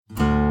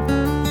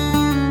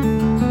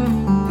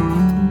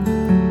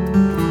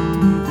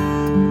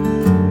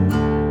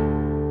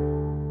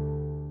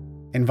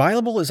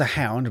Inviolable is a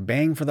hound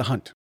baying for the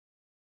hunt.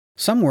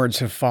 Some words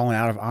have fallen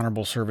out of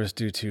honorable service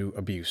due to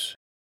abuse,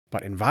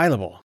 but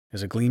inviolable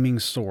is a gleaming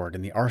sword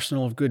in the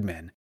arsenal of good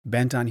men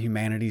bent on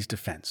humanity's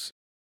defense.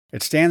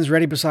 It stands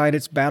ready beside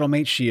its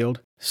battle-mate shield,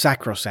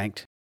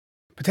 sacrosanct.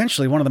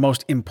 Potentially one of the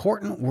most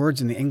important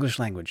words in the English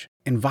language,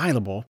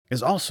 inviolable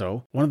is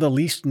also one of the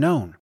least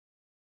known.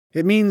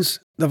 It means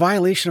the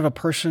violation of a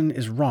person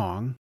is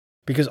wrong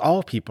because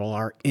all people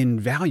are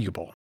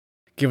invaluable.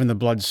 Given the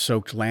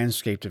blood-soaked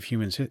landscape of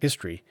human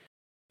history,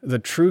 the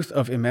truth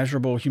of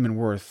immeasurable human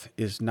worth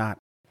is not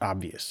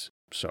obvious,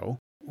 so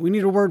we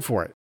need a word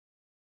for it.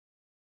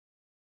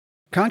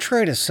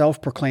 Contrary to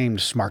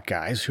self-proclaimed smart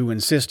guys who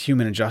insist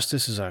human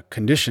injustice is a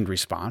conditioned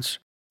response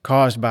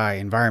caused by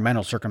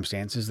environmental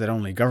circumstances that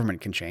only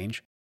government can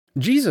change,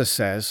 Jesus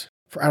says,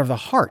 "For out of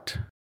the heart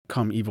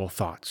come evil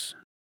thoughts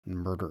and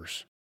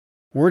murders."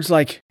 Words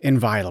like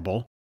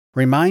inviolable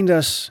remind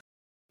us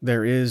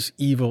there is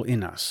evil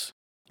in us,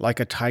 like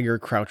a tiger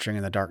crouching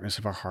in the darkness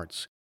of our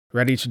hearts,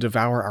 ready to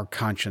devour our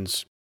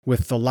conscience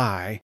with the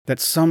lie that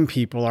some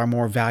people are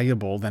more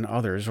valuable than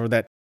others or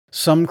that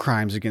some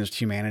crimes against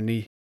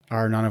humanity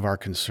are none of our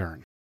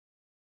concern.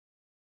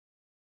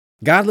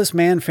 Godless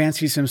man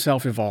fancies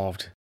himself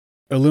evolved,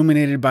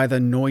 illuminated by the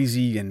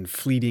noisy and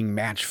fleeting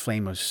match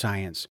flame of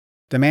science,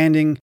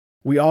 demanding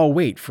we all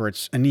wait for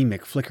its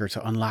anemic flicker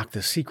to unlock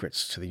the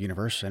secrets to the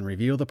universe and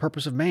reveal the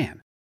purpose of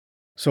man.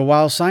 So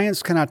while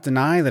science cannot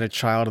deny that a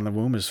child in the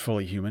womb is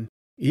fully human,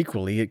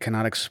 equally it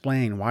cannot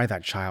explain why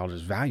that child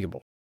is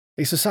valuable.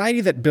 A society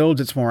that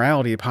builds its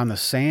morality upon the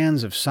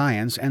sands of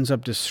science ends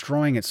up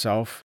destroying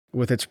itself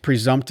with its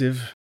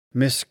presumptive,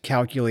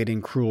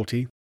 miscalculating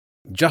cruelty,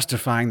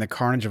 justifying the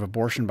carnage of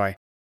abortion by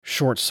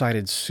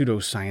short-sighted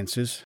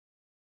pseudosciences.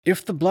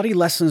 If the bloody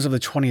lessons of the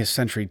 20th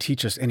century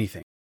teach us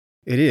anything,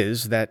 it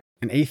is that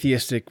an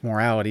atheistic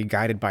morality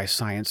guided by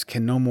science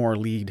can no more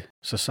lead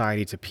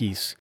society to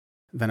peace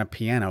than a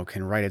piano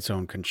can write its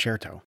own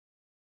concerto.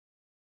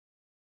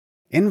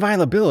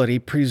 Inviolability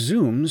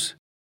presumes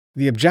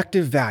the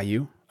objective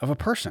value of a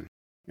person.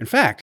 In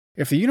fact,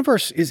 if the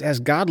universe is as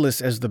godless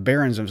as the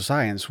barons of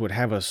science would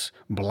have us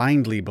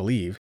blindly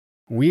believe,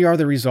 we are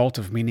the result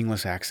of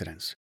meaningless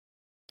accidents.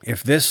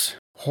 If this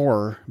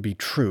horror be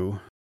true,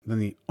 then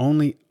the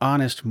only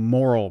honest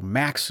moral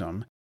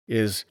maxim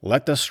is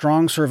let the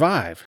strong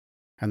survive,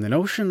 and the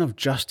notion of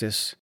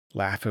justice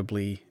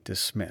laughably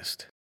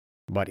dismissed.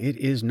 But it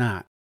is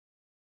not.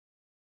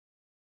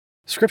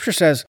 Scripture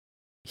says,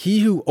 "He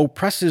who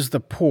oppresses the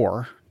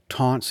poor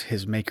taunts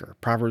his maker."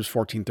 Proverbs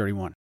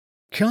 14:31.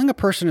 Killing a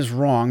person is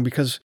wrong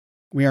because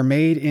we are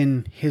made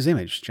in his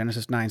image.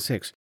 Genesis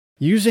 9:6.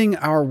 Using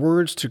our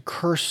words to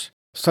curse,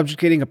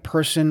 subjugating a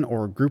person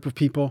or a group of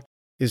people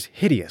is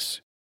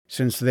hideous,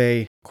 since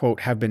they,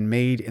 quote, have been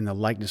made in the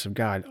likeness of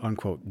God,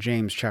 unquote.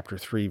 James chapter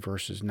 3,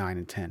 verses 9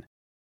 and 10.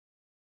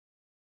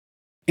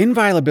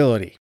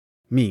 Inviolability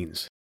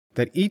means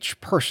that each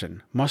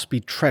person must be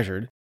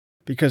treasured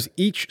because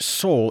each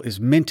soul is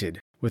minted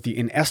with the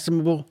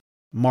inestimable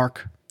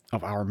mark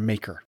of our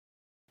Maker.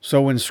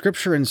 So when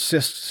Scripture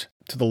insists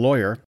to the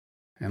lawyer,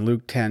 in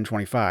Luke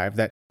 10:25,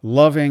 that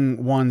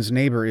loving one's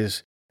neighbor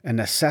is a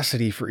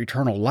necessity for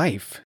eternal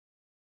life,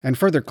 and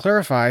further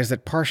clarifies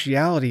that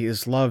partiality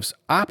is love's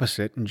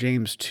opposite in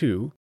James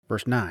 2,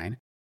 verse 9,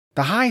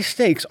 the high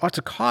stakes ought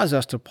to cause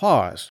us to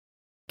pause,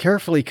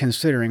 carefully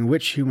considering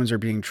which humans are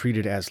being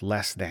treated as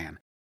less than.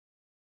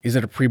 Is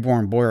it a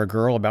preborn boy or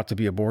girl about to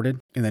be aborted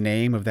in the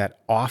name of that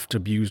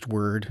oft-abused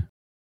word,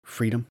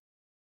 freedom?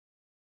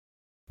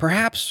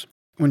 Perhaps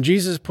when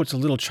Jesus puts a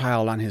little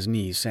child on his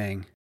knees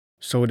saying,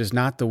 "So it is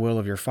not the will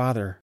of your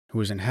Father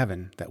who is in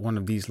heaven that one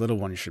of these little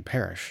ones should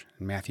perish,"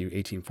 in Matthew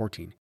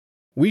 18:14,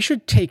 we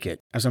should take it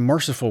as a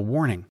merciful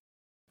warning.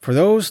 For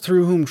those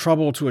through whom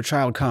trouble to a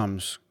child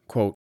comes,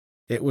 quote,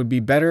 "It would be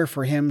better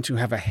for him to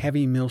have a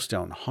heavy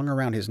millstone hung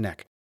around his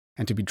neck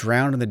and to be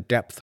drowned in the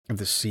depth of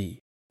the sea,"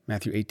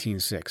 Matthew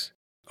 18:6.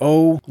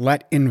 Oh,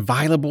 let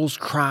inviolable's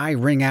cry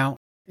ring out,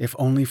 if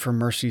only for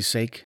mercy's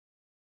sake.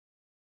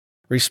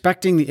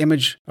 Respecting the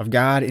image of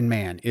God in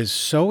man is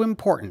so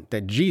important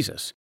that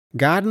Jesus,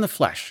 God in the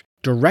flesh,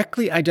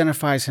 directly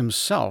identifies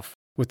himself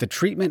with the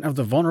treatment of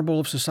the vulnerable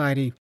of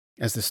society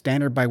as the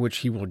standard by which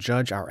he will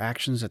judge our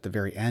actions at the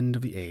very end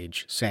of the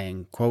age,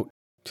 saying, quote,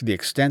 "To the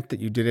extent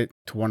that you did it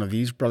to one of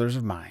these brothers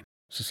of mine,"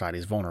 society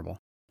is vulnerable,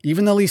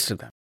 "even the least of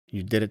them,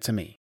 you did it to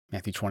me,"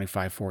 Matthew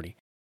 25:40.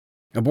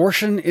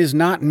 Abortion is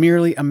not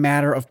merely a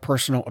matter of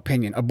personal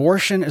opinion.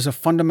 Abortion is a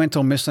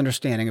fundamental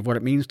misunderstanding of what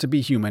it means to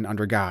be human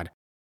under God.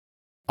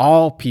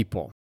 All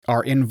people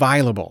are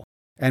inviolable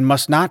and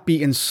must not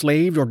be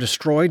enslaved or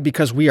destroyed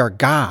because we are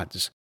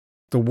God's.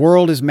 The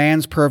world is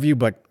man's purview,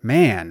 but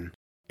man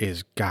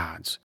is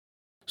God's.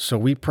 So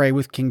we pray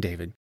with King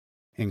David,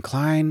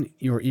 "Incline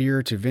your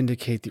ear to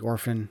vindicate the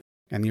orphan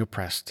and the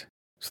oppressed,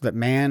 so that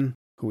man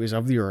who is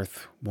of the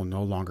earth will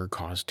no longer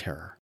cause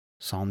terror."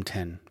 Psalm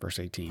 10, verse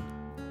 18.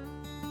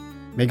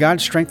 May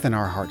God strengthen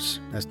our hearts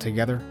as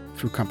together,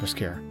 through Compass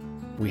Care,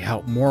 we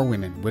help more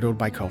women widowed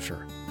by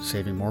culture,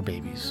 saving more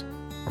babies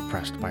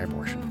oppressed by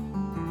abortion.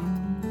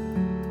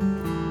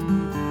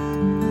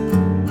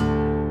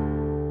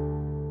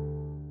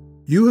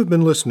 You have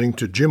been listening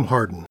to Jim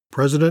Harden,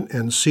 President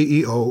and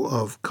CEO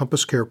of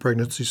Compass Care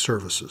Pregnancy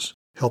Services,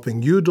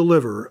 helping you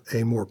deliver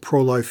a more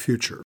pro-life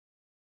future.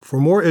 For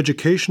more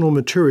educational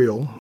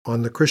material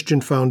on the Christian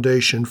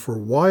Foundation for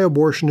why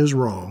abortion is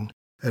wrong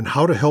and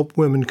how to help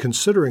women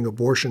considering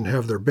abortion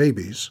have their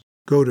babies,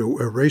 go to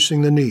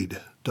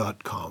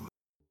erasingtheneed.com.